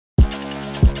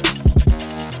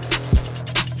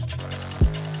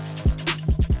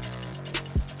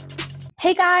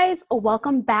Hey guys,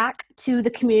 welcome back to the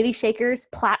Community Shakers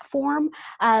platform.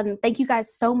 Thank you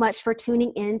guys so much for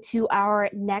tuning in to our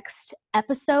next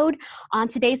episode. On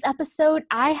today's episode,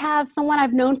 I have someone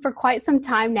I've known for quite some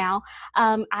time now.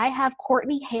 I have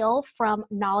Courtney Hale from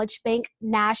KnowledgeBANK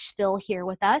Nashville here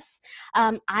with us.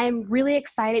 I'm really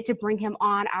excited to bring him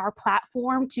on our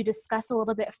platform to discuss a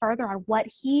little bit further on what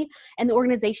he and the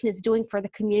organization is doing for the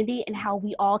community and how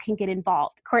we all can get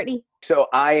involved. Courtney? So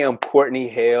I am Courtney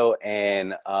Hale,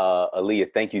 and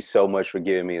Aaliyah, thank you so much for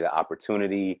giving me the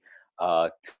opportunity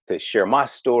to share my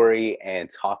story and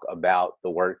talk about the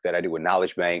work that I do with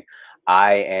KnowledgeBank.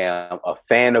 I am a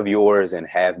fan of yours and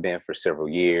have been for several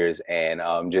years, and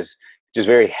just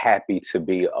very happy to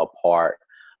be a part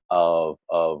of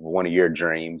one of your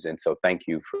dreams. And so thank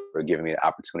you for giving me the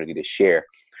opportunity to share.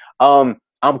 I'm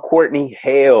Courtney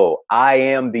Hale. I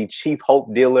am the Chief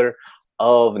HopeDealer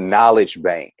of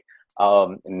KnowledgeBank.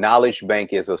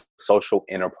 KnowledgeBank is a social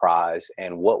enterprise,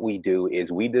 and what we do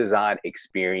is we design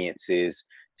experiences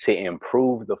to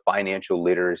improve the financial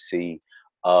literacy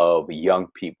of young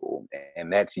people,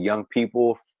 and that's young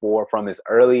people from as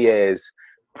early as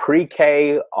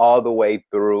pre-K all the way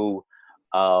through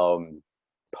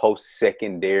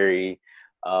post-secondary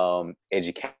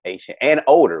education and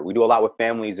older. We do a lot with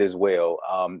families as well,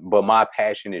 but my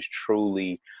passion is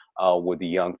truly with the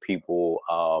young people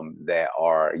that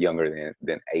are younger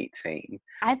than 18.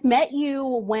 I've met you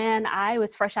when I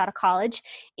was fresh out of college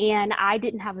and I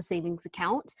didn't have a savings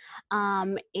account.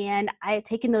 And I had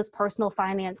taken those personal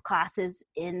finance classes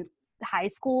in high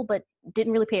school, but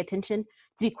didn't really pay attention.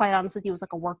 To be quite honest with you, it was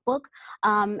like a workbook.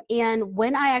 And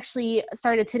when I actually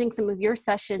started attending some of your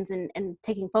sessions and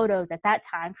taking photos at that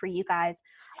time for you guys,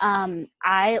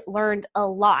 I learned a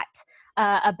lot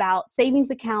about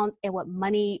savings accounts and what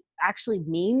money actually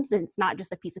means. And it's not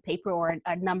just a piece of paper or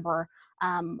a number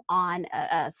on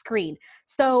a screen.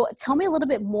 So tell me a little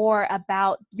bit more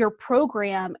about your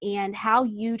program and how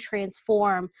you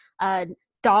transform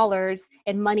dollars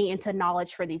and money into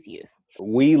knowledge for these youth.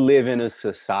 We live in a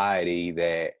society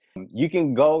that you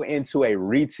can go into a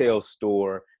retail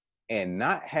store and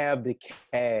not have the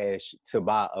cash to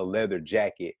buy a leather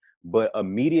jacket, but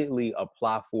immediately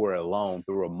apply for a loan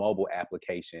through a mobile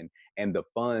application and the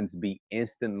funds be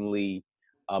instantly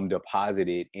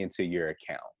deposited into your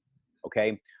account.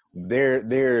 Okay.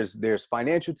 There's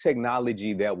financial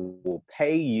technology that will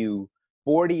pay you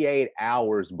 48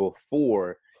 hours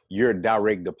before your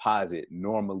direct deposit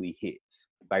normally hits.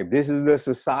 Like, this is the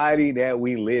society that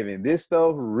we live in. This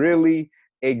stuff really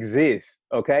exists.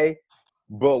 Okay.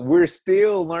 But we're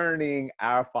still learning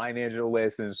our financial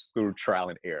lessons through trial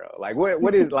and error. Like,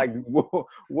 what is like,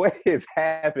 what is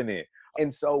happening?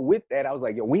 And so with that, I was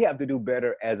like, yo, we have to do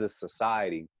better as a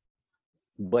society.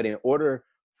 But in order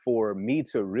for me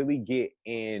to really get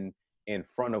in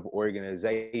front of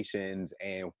organizations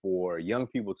and for young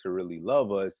people to really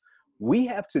love us, we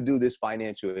have to do this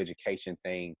financial education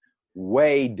thing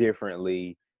way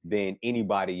differently than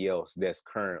anybody else that's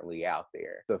currently out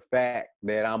there. The fact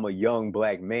that I'm a young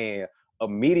Black man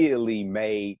immediately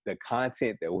made the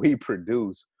content that we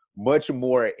produce much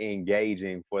more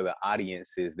engaging for the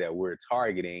audiences that we're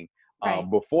targeting. Right.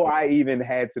 Before I even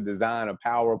had to design a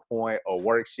PowerPoint or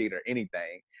worksheet or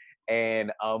anything.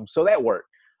 And so that worked.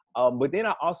 But then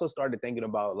I also started thinking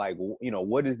about, like,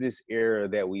 what is this era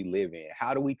that we live in?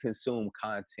 How do we consume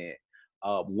content?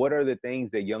 What are the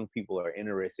things that young people are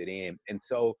interested in? And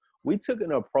so we took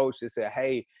an approach that said,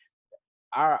 hey,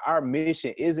 our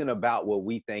mission isn't about what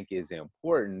we think is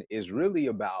important. It's really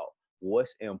about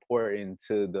what's important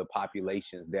to the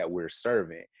populations that we're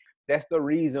serving. That's the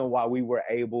reason why we were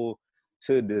able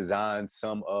to design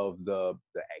some of the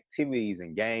activities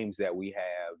and games that we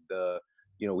have.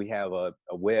 We have a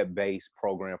web-based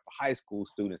program for high school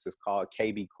students. It's called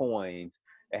KB Coins.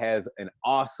 It has an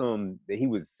awesome, he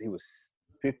was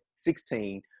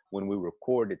 16 when we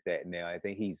recorded that. Now I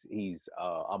think he's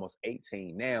almost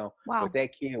 18 now. Wow. But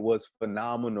that kid was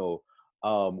phenomenal.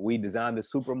 We designed the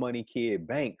Super Money Kid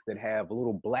banks that have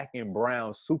little black and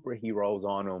brown superheroes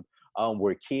on them,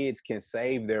 where kids can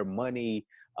save their money,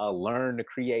 learn to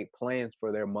create plans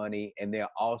for their money, and they'll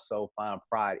also find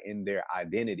pride in their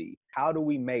identity. How do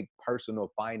we make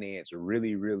personal finance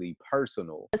really, really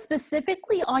personal?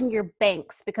 Specifically on your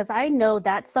banks, because I know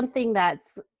that's something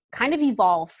that's kind of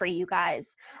evolved for you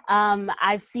guys.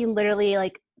 I've seen literally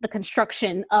like the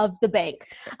construction of the bank.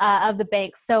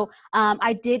 So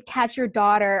I did catch your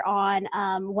daughter on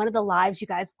one of the lives you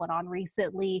guys put on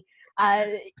recently,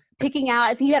 picking out,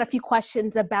 I think you had a few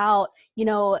questions about,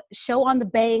 show on the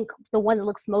bank the one that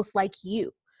looks most like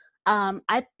you.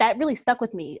 That really stuck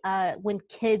with me. When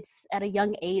kids at a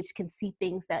young age can see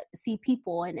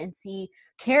people and see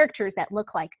characters that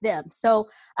look like them. So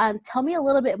tell me a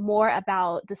little bit more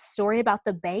about the story about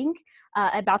the bank,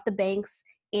 about the banks,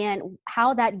 and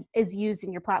how that is used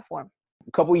in your platform.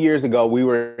 A couple years ago, we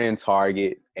were in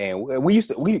Target, and we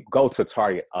go to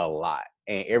Target a lot.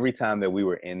 And every time that we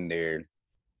were in there,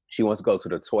 she wants to go to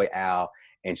the toy aisle,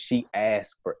 and she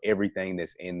asks for everything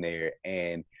that's in there.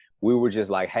 And we were just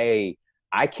like, hey,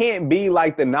 I can't be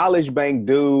like the Knowledge Bank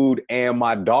dude, and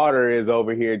my daughter is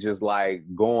over here just like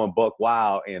going buck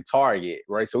wild in Target,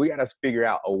 right? So we got to figure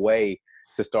out a way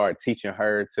to start teaching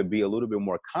her to be a little bit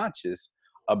more conscious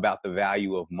about the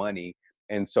value of money.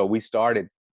 And so we started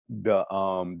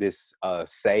this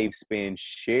save, spend,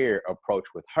 share approach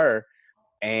with her,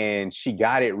 and she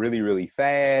got it really, really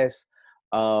fast.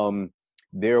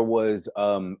 There was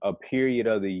a period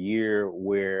of the year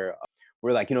where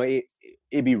we're like,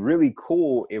 it'd be really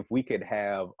cool if we could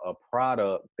have a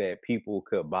product that people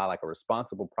could buy, like a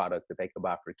responsible product that they could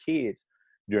buy for kids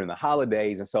during the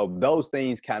holidays. And so those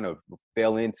things kind of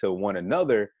fell into one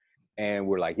another, and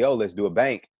we're like, yo, let's do a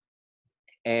bank.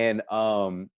 And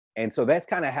so that's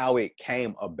kind of how it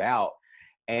came about.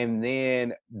 And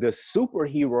then the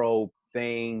superhero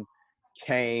thing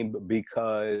came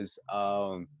because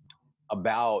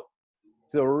about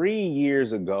 3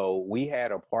 years ago, we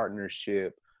had a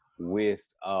partnership with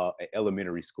an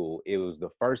elementary school. It was the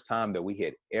first time that we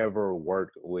had ever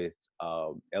worked with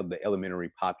the elementary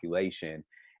population.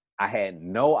 I had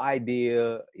no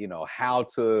idea,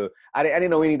 I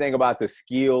didn't know anything about the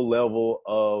skill level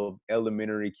of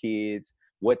elementary kids,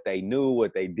 what they knew,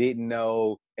 what they didn't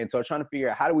know. And so trying to figure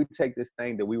out, how do we take this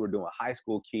thing that we were doing high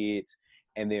school kids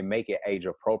and then make it age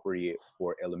appropriate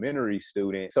for elementary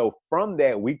students? So from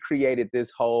that, we created this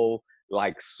whole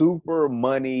like super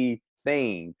money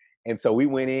thing. And so we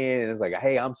went in and it's like,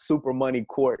 hey, I'm super money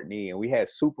Courtney. And we had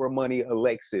super money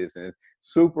Alexis and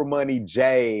super money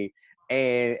Jay.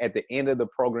 And at the end of the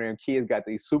program, kids got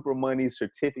these super money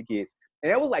certificates.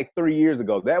 And that was like 3 years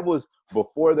ago. That was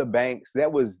before the banks.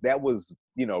 That was,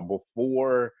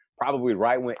 before, probably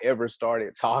right when Ever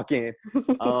started talking.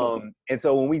 And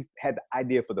so when we had the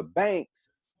idea for the banks,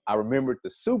 I remembered the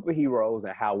superheroes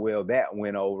and how well that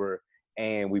went over.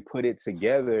 And we put it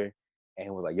together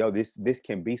and we're like, yo, this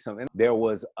can be something. There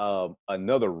was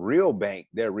another real bank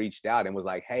that reached out and was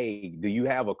like, hey, do you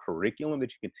have a curriculum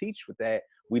that you can teach with that?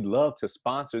 We'd love to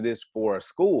sponsor this for a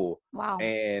school. Wow.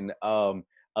 And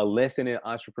a lesson in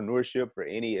entrepreneurship for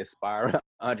any aspiring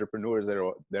entrepreneurs that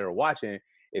are watching.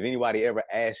 If anybody ever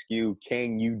asks you,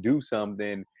 can you do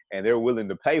something, and they're willing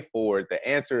to pay for it, the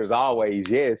answer is always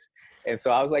yes. And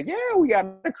so I was like, yeah, we got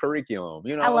a curriculum,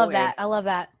 I love that. I love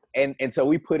that. And so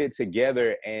we put it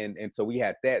together, and so we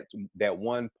had that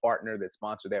one partner that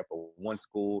sponsored that for one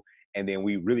school, and then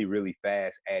we really, really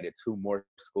fast added 2 more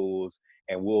schools,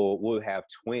 and we'll have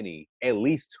at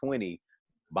least 20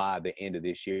 by the end of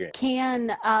this year.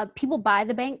 Can people buy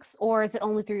the banks, or is it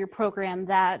only through your program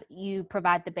that you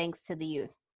provide the banks to the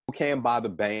youth? You can buy the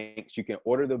banks. You can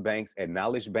order the banks at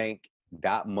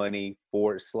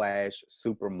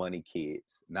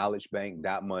knowledgebank.money/supermoneykids.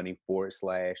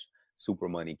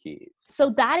 knowledgebank.money/supermoneykids. So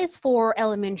that is for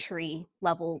elementary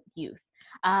level youth.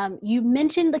 You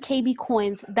mentioned the KB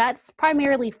coins. That's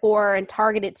primarily for and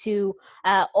targeted to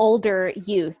older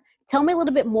youth. Tell me a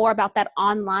little bit more about that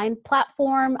online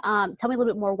platform. Tell me a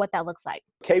little bit more what that looks like.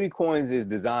 KB Coins is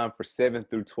designed for 7th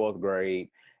through 12th grade,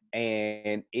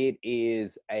 and it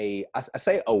is I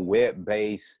say a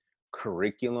web-based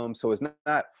curriculum. So it's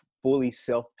not fully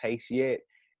self-paced yet,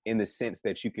 in the sense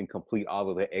that you can complete all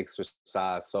of the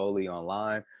exercise solely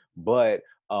online, but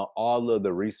all of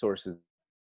the resources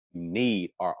you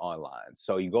need are online.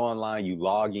 So you go online, you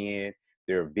log in,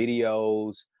 there are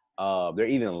videos, there are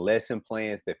even lesson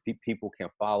plans that people can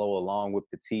follow along with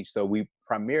to teach. So we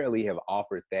primarily have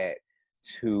offered that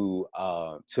to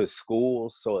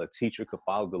schools, so a teacher could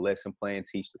follow the lesson plan,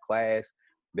 teach the class.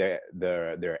 There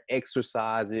are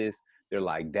exercises. They're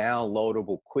like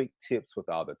downloadable quick tips with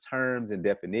all the terms and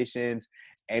definitions,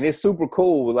 and it's super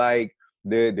cool. Like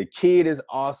the kid is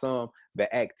awesome.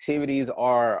 The activities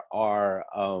are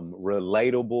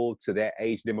relatable to that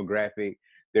age demographic.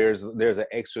 There's an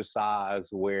exercise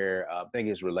where I think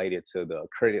it's related to the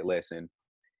credit lesson,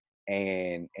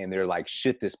 and they're like,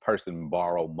 should this person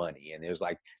borrow money? And there's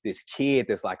like this kid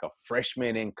that's like a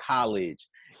freshman in college,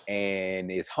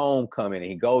 and it's homecoming,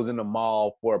 and he goes in the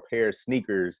mall for a pair of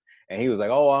sneakers, and he was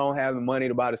like, oh, I don't have the money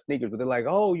to buy the sneakers, but they're like,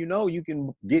 oh, you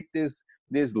can get this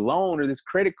loan or this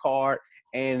credit card,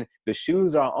 And the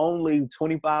shoes are only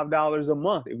 $25 a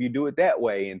month if you do it that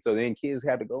way. And so then kids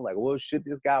have to go like, well, should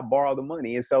this guy borrow the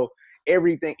money? And so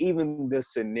everything, even the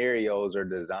scenarios are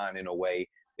designed in a way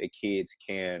that kids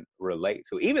can relate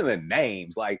to. Even the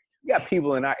names, like you got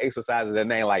people in our exercises that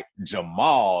name like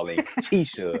Jamal and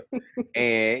Keisha.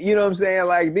 And you know what I'm saying?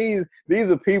 Like these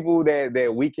are people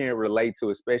that we can relate to,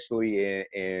 especially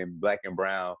in Black and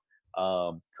brown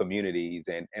communities,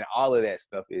 and all of that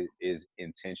stuff is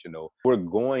intentional. We're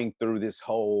going through this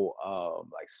whole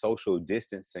like social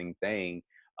distancing thing.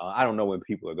 I don't know when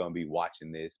people are going to be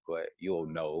watching this, but you'll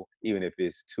know, even if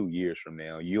it's 2 years from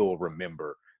now, you'll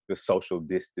remember the social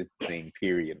distancing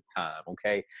period of time.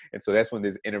 Okay. And so that's when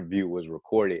this interview was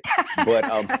recorded.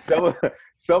 But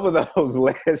some of those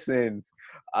lessons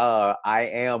I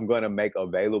am going to make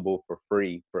available for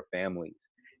free for families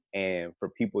and for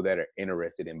people that are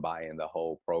interested in buying the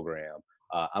whole program.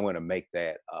 I'm going to make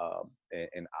that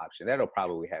an option. That'll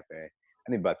probably happen,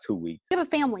 I think, about 2 weeks. You have a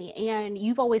family, and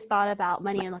you've always thought about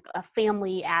money in like a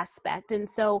family aspect. And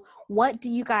so what do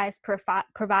you guys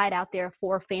provide out there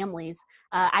for families?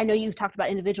 I know you talked about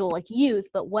individual like youth,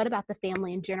 but what about the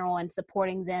family in general and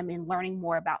supporting them in learning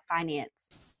more about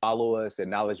finance? Follow us at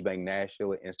KnowledgeBANK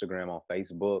Nashville at Instagram, on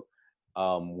Facebook.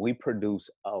 We produce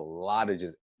a lot of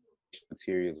just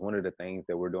materials. One of the things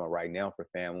that we're doing right now for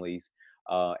families,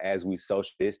 as we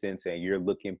social distance and you're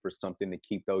looking for something to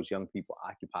keep those young people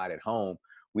occupied at home,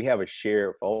 we have a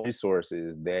shared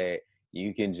resources that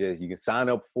you can sign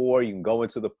up for. You can go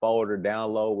into the folder,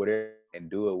 download whatever, and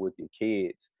do it with your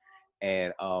kids.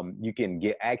 And you can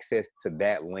get access to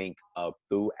that link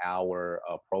through our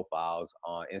profiles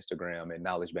on Instagram at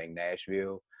KnowledgeBANK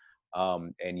Nashville.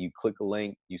 And you click a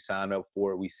link, you sign up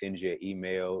for it. We send you an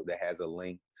email that has a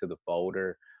link to the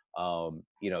folder. So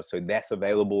that's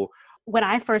available. When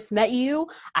I first met you,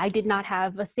 I did not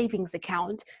have a savings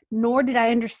account, nor did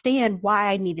I understand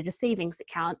why I needed a savings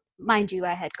account. Mind you,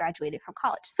 I had graduated from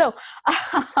college. So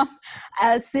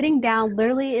sitting down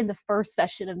literally in the first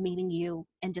session of meeting you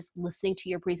and just listening to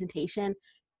your presentation,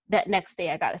 that next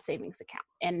day I got a savings account,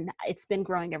 and it's been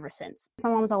growing ever since. My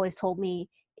mom's always told me,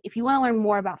 if you want to learn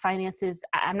more about finances,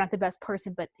 I'm not the best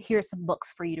person, but here's some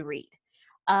books for you to read.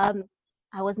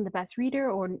 I wasn't the best reader,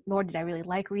 nor did I really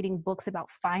like reading books about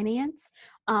finance.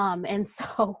 And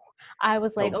so I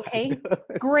was like, okay,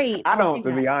 great. I don't,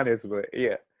 to be honest, but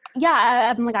yeah.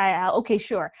 Yeah, I'm like, okay,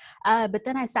 sure. But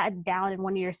then I sat down in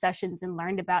one of your sessions and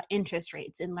learned about interest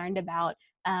rates and learned about,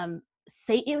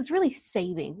 it was really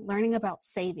learning about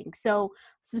saving. So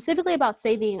specifically about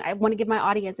saving, I want to give my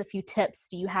audience a few tips.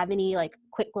 Do you have any like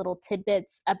quick little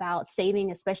tidbits about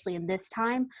saving, especially in this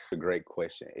time? A great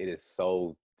question. It is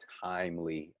so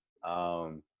timely.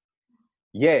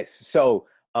 Yes. So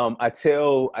I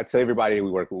tell everybody that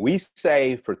we work with, we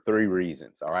save for 3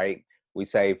 reasons. All right. We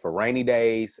save for rainy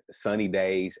days, sunny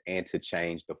days, and to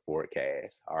change the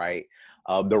forecast. All right.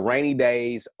 The rainy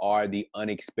days are the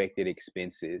unexpected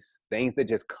expenses, things that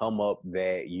just come up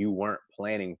that you weren't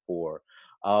planning for.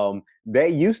 They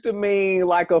used to mean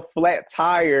like a flat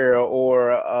tire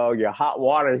or your hot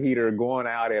water heater going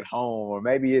out at home, or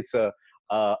maybe it's a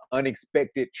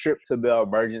unexpected trip to the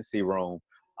emergency room.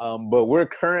 But we're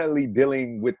currently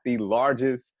dealing with the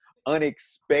largest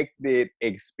unexpected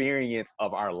experience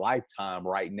of our lifetime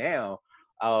right now,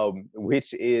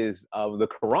 which is the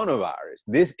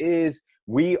coronavirus.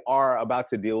 We are about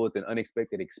to deal with an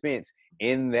unexpected expense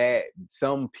in that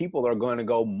some people are going to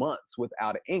go months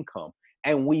without an income.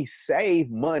 And we save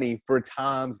money for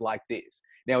times like this.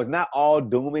 Now, it's not all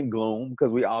doom and gloom,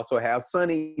 because we also have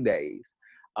sunny days.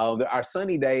 Our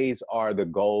sunny days are the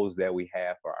goals that we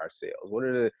have for ourselves. What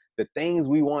are the things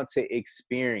we want to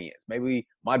experience? Maybe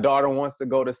my daughter wants to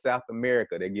go to South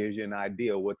America. That gives you an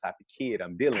idea of what type of kid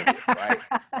I'm dealing with, right?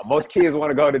 Most kids want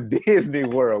to go to Disney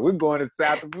World. We're going to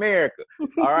South America.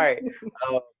 All right.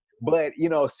 But,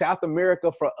 South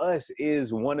America for us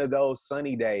is one of those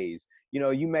sunny days.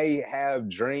 You may have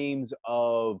dreams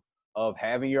of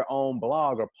having your own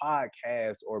blog or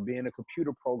podcast, or being a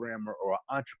computer programmer or an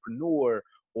entrepreneur,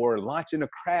 or launching a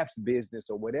crafts business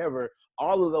or whatever.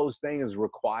 All of those things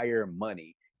require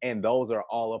money, and those are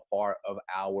all a part of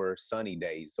our sunny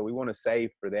days. So we want to save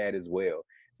for that as well.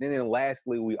 And then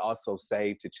lastly, we also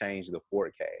save to change the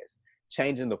forecast.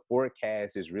 Changing the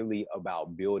forecast is really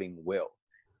about building wealth.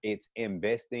 It's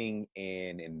investing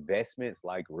in investments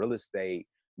like real estate,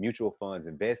 mutual funds,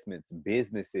 investments,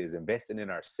 businesses, investing in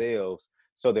ourselves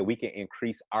so that we can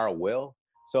increase our wealth,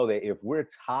 so that if we're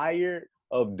tired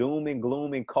of doom and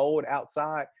gloom and cold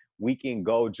outside, we can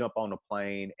go jump on a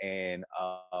plane and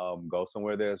go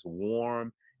somewhere that's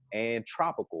warm and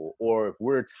tropical, or if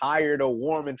we're tired of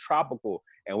warm and tropical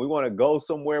and we want to go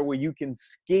somewhere where you can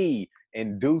ski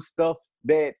and do stuff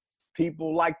that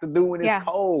people like to do when it's Yeah.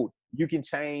 cold, you can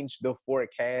change the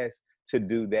forecast to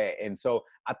do that. And so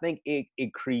I think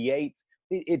it creates,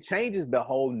 it changes the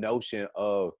whole notion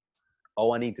of,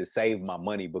 oh, I need to save my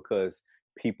money because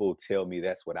people tell me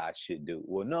that's what I should do.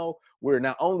 Well, no, we're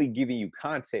not only giving you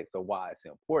context of why it's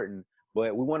important,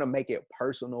 but we want to make it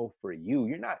personal for you.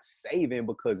 You're not saving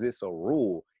because it's a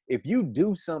rule. If you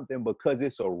do something because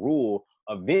it's a rule,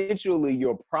 eventually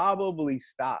you'll probably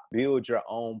stop, build your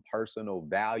own personal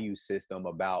value system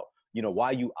about,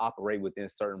 why you operate within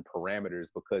certain parameters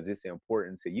because it's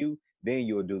important to you. Then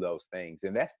you'll do those things.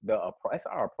 And that's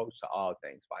our approach to all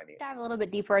things finance. Dive a little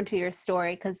bit deeper into your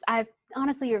story, because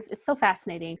it's so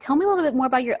fascinating. Tell me a little bit more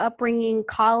about your upbringing,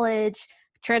 college,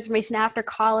 transformation after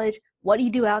college. What do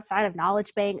you do outside of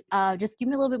KnowledgeBank? Just give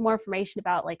me a little bit more information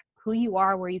about like who you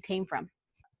are, where you came from.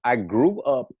 I grew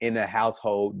up in a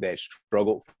household that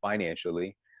struggled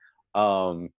financially.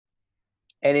 Um,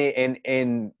 and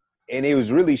it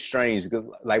was really strange because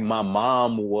like my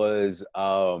mom was,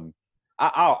 I'll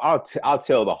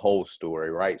tell the whole story,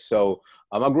 right? So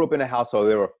I grew up in a household.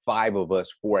 There were 5 of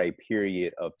us for a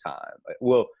period of time.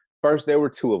 Well, first there were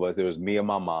 2 of us. There was me and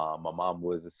my mom. My mom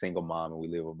was a single mom, and we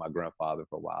lived with my grandfather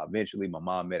for a while. Eventually, my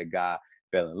mom met a guy,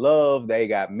 fell in love. They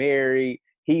got married.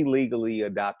 He legally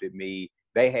adopted me.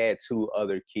 They had 2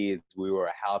 other kids. We were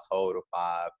a household of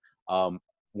 5.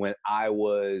 When I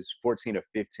was 14 or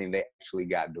 15, they actually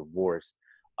got divorced.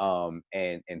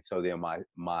 And so then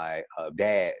my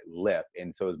dad left,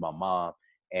 and so it was my mom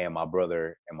and my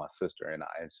brother and my sister and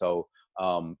I. And so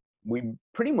we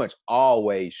pretty much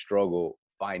always struggled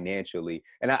financially.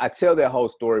 And I tell that whole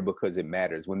story because it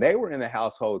matters. When they were in the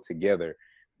household together,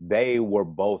 they were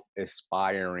both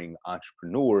aspiring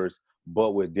entrepreneurs,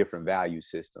 but with different value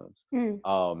systems.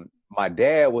 Mm. My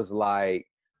dad was like,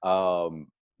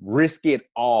 risk it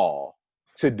all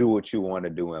to do what you want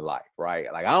to do in life,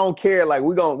 right? Like, I don't care, like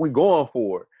we going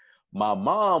for it. My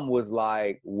mom was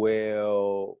like,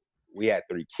 well, we had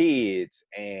 3 kids,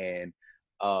 and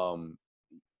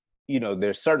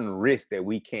there's certain risks that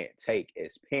we can't take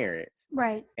as parents.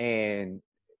 Right. And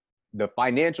the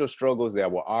financial struggles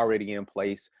that were already in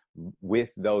place with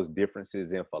those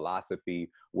differences in philosophy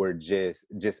were just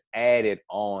added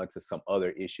on to some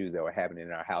other issues that were happening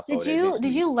in our household.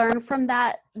 Did you learn from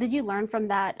that? Did you learn from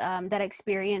that that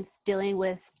experience dealing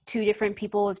with 2 different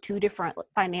people with 2 different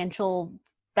financial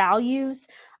values?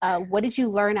 What did you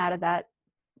learn out of that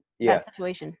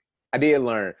situation? I did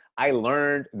learn. I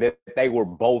learned that they were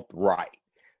both right.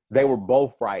 They were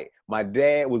both right. My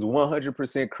dad was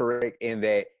 100% correct in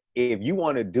that if you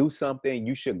want to do something,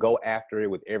 you should go after it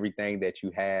with everything that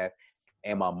you have.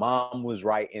 And my mom was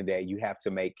right in that you have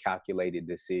to make calculated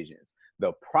decisions.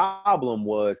 The problem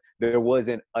was there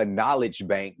wasn't a knowledge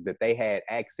bank that they had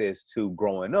access to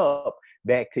growing up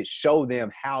that could show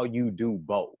them how you do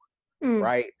both,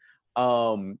 right?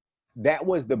 That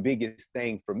was the biggest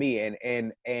thing for me.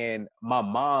 And my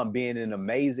mom being an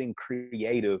amazing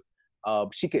creative,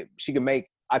 she could make,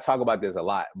 I talk about this a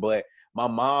lot, but my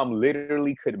mom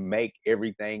literally could make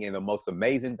everything. And the most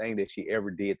amazing thing that she ever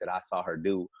did that I saw her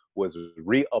do was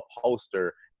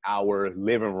reupholster our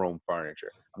living room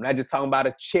furniture. I'm not just talking about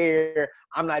a chair.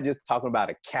 I'm not just talking about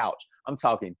a couch. I'm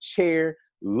talking chair,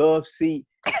 love seat,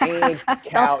 and couch.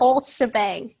 The whole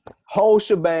shebang. Whole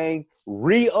shebang,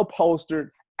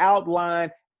 reupholstered,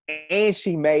 outlined, and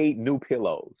she made new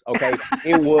pillows. Okay.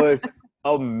 It was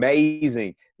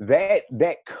amazing.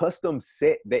 That custom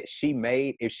set that she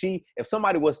made, if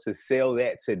somebody was to sell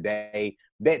that today,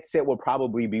 that set would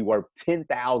probably be worth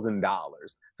 $10,000.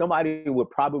 Somebody would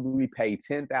probably pay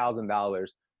 $10,000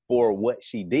 for what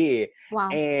she did. Wow.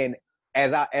 And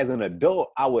as an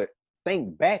adult, I would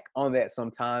think back on that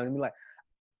sometimes and be like,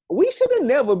 we should have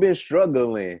never been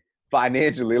struggling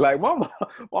financially. Like my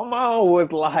mom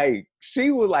was like,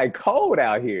 she was like cold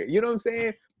out here. You know what I'm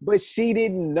saying? But she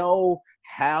didn't know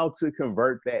how to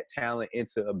convert that talent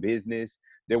into a business.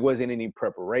 There wasn't any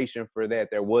preparation for that.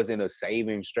 There wasn't a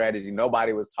saving strategy.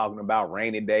 Nobody was talking about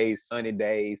rainy days, sunny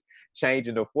days,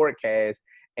 changing the forecast.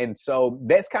 And so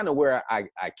that's kind of where I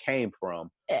came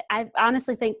from. I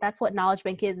honestly think that's what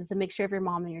KnowledgeBank is a mixture of your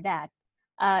mom and your dad.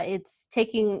 It's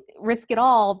taking risk it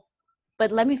all,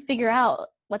 but let me figure out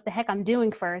what the heck I'm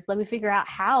doing first. Let me figure out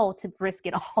how to risk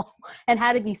it all and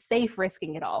how to be safe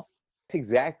risking it all. That's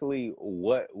exactly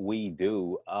what we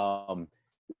do.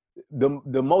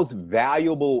 The most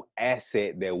valuable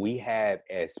asset that we have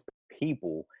as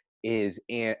people is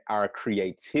in our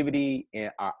creativity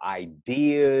and our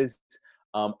ideas,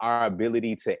 our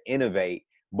ability to innovate.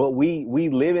 but we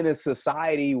live in a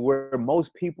society where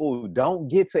most people don't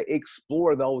get to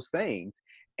explore those things,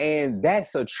 and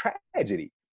that's a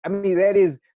tragedy. I mean, that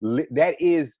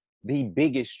is the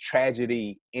biggest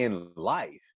tragedy in life,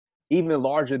 even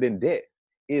larger than death,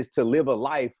 is to live a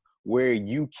life where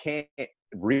you can't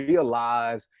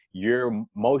realize your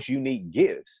most unique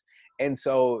gifts. And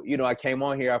so, I came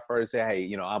on here, I first said,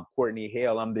 hey, I'm Courtney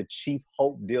Hale. I'm the Chief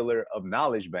Hope Dealer of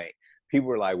KnowledgeBank. People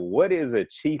were like, what is a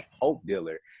Chief Hope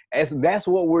Dealer? That's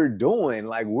what we're doing.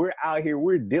 Like, we're out here,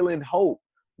 we're dealing hope.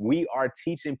 We are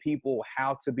teaching people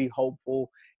how to be hopeful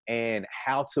and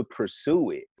how to pursue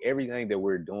it. Everything that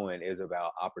we're doing is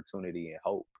about opportunity and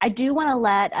hope. I do want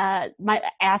to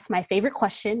ask my favorite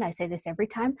question. I say this every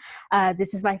time.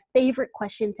 This is my favorite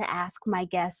question to ask my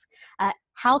guests.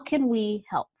 How can we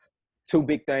help? Two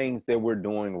big things that we're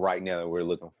doing right now that we're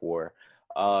looking for.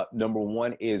 Number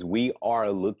one is we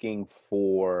are looking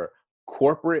for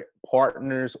corporate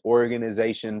partners,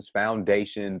 organizations,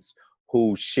 foundations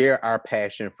who share our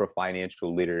passion for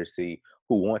financial literacy,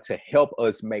 who want to help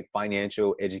us make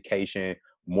financial education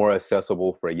more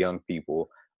accessible for young people.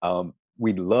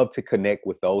 We'd love to connect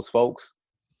with those folks.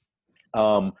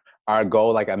 Our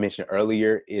goal, like I mentioned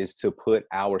earlier, is to put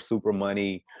our Super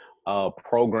Money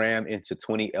program into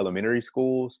 20 elementary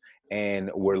schools, and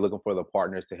we're looking for the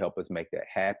partners to help us make that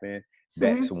happen.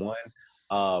 That's one.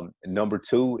 Number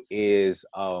two is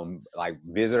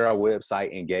visit our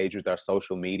website, engage with our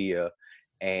social media,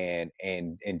 and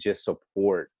just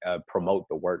support, promote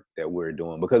the work that we're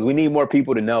doing, because we need more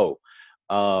people to know.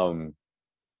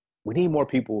 We need more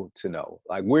people to know.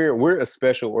 Like, we're a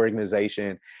special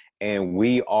organization, and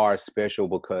we are special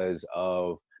because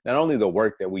of not only the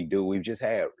work that we do. We've just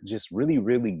had really,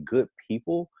 really good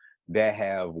people that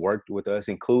have worked with us,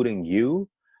 including you,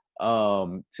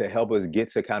 to help us get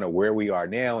to kind of where we are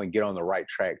now and get on the right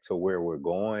track to where we're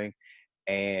going.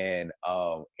 And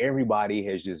everybody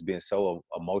has just been so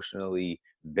emotionally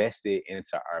vested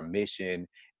into our mission,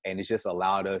 and it's just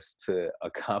allowed us to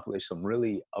accomplish some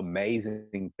really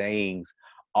amazing things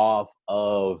off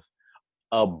of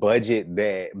a budget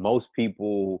that most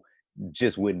people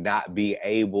just would not be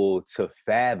able to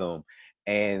fathom.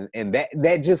 And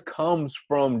that just comes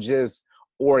from just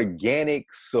organic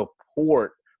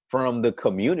support from the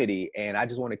community, and I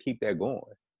just want to keep that going.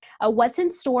 What's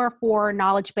in store for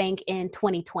Knowledge Bank in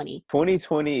 2020?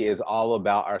 2020 is all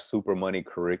about our Super Money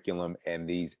curriculum and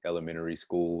these elementary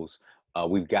schools.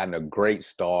 We've gotten a great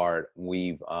start.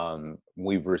 We've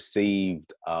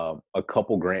received a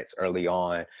couple grants early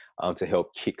on to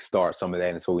help kickstart some of that,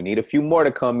 and so we need a few more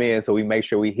to come in, so we make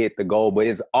sure we hit the goal. But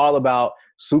it's all about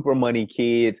Super Money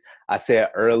kids. I said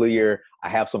earlier, I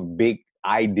have some big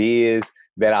ideas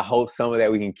that I hope some of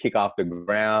that we can kick off the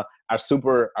ground. Our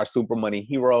super money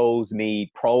heroes need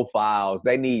profiles.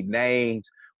 They need names.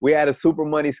 We had a super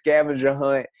money scavenger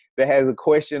hunt that has a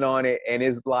question on it, and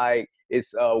it's like,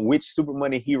 which super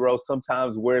money hero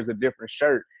sometimes wears a different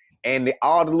shirt. And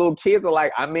all the little kids are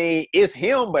like, I mean, it's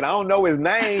him, but I don't know his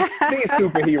name. These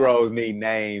superheroes need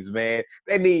names, man.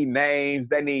 They need names.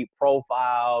 They need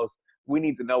profiles. We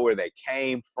need to know where they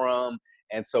came from.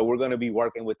 And so we're going to be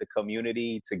working with the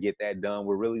community to get that done.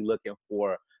 We're really looking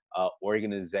for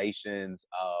organizations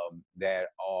that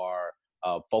are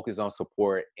focused on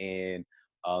support in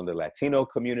the Latino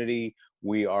community.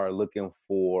 We are looking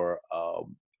for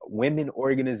women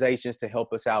organizations to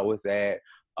help us out with that.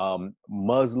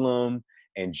 Muslim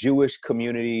and Jewish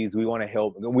communities. We want to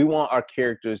help. We want our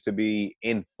characters to be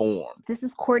informed. This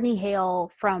is Courtney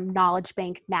Hale from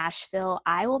KnowledgeBANK Nashville.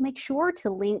 I will make sure to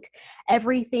link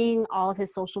everything, all of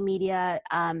his social media,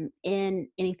 in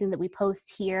anything that we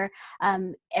post here.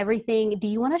 Everything. Do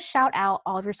you want to shout out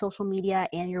all of your social media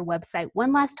and your website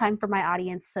one last time for my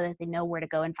audience so that they know where to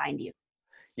go and find you?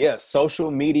 Yeah,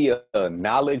 social media,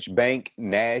 KnowledgeBANK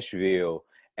Nashville,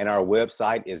 and our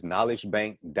website is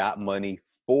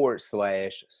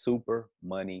knowledgebank.money/Super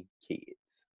Money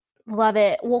Kids. Love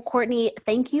it. Well, Courtney,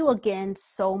 thank you again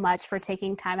so much for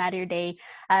taking time out of your day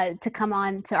to come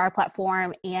on to our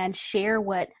platform and share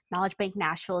what KnowledgeBank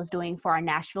Nashville is doing for our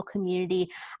Nashville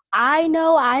community. I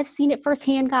know I've seen it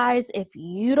firsthand, guys. If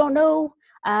you don't know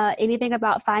anything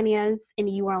about finance and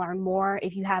you want to learn more,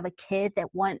 if you have a kid that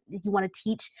you want to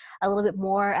teach a little bit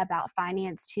more about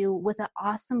finance too, with an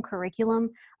awesome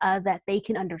curriculum that they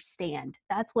can understand.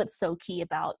 That's what's so key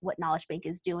about what KnowledgeBank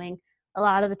is doing. A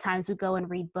lot of the times we go and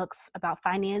read books about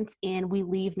finance and we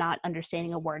leave not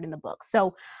understanding a word in the book.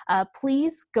 So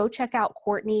please go check out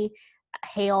Courtney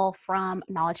Hale from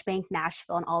KnowledgeBank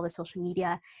Nashville on all the social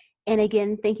media. And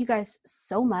again, thank you guys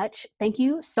so much. Thank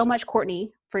you so much,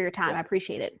 Courtney, for your time. I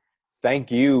appreciate it.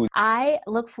 Thank you. I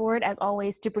look forward, as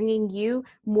always, to bringing you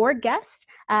more guests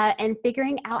and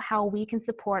figuring out how we can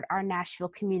support our Nashville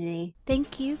community.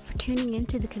 Thank you for tuning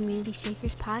into the Community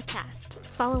Shakers podcast.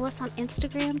 Follow us on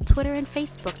Instagram, Twitter, and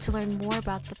Facebook to learn more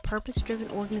about the purpose-driven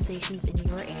organizations in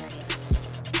your area.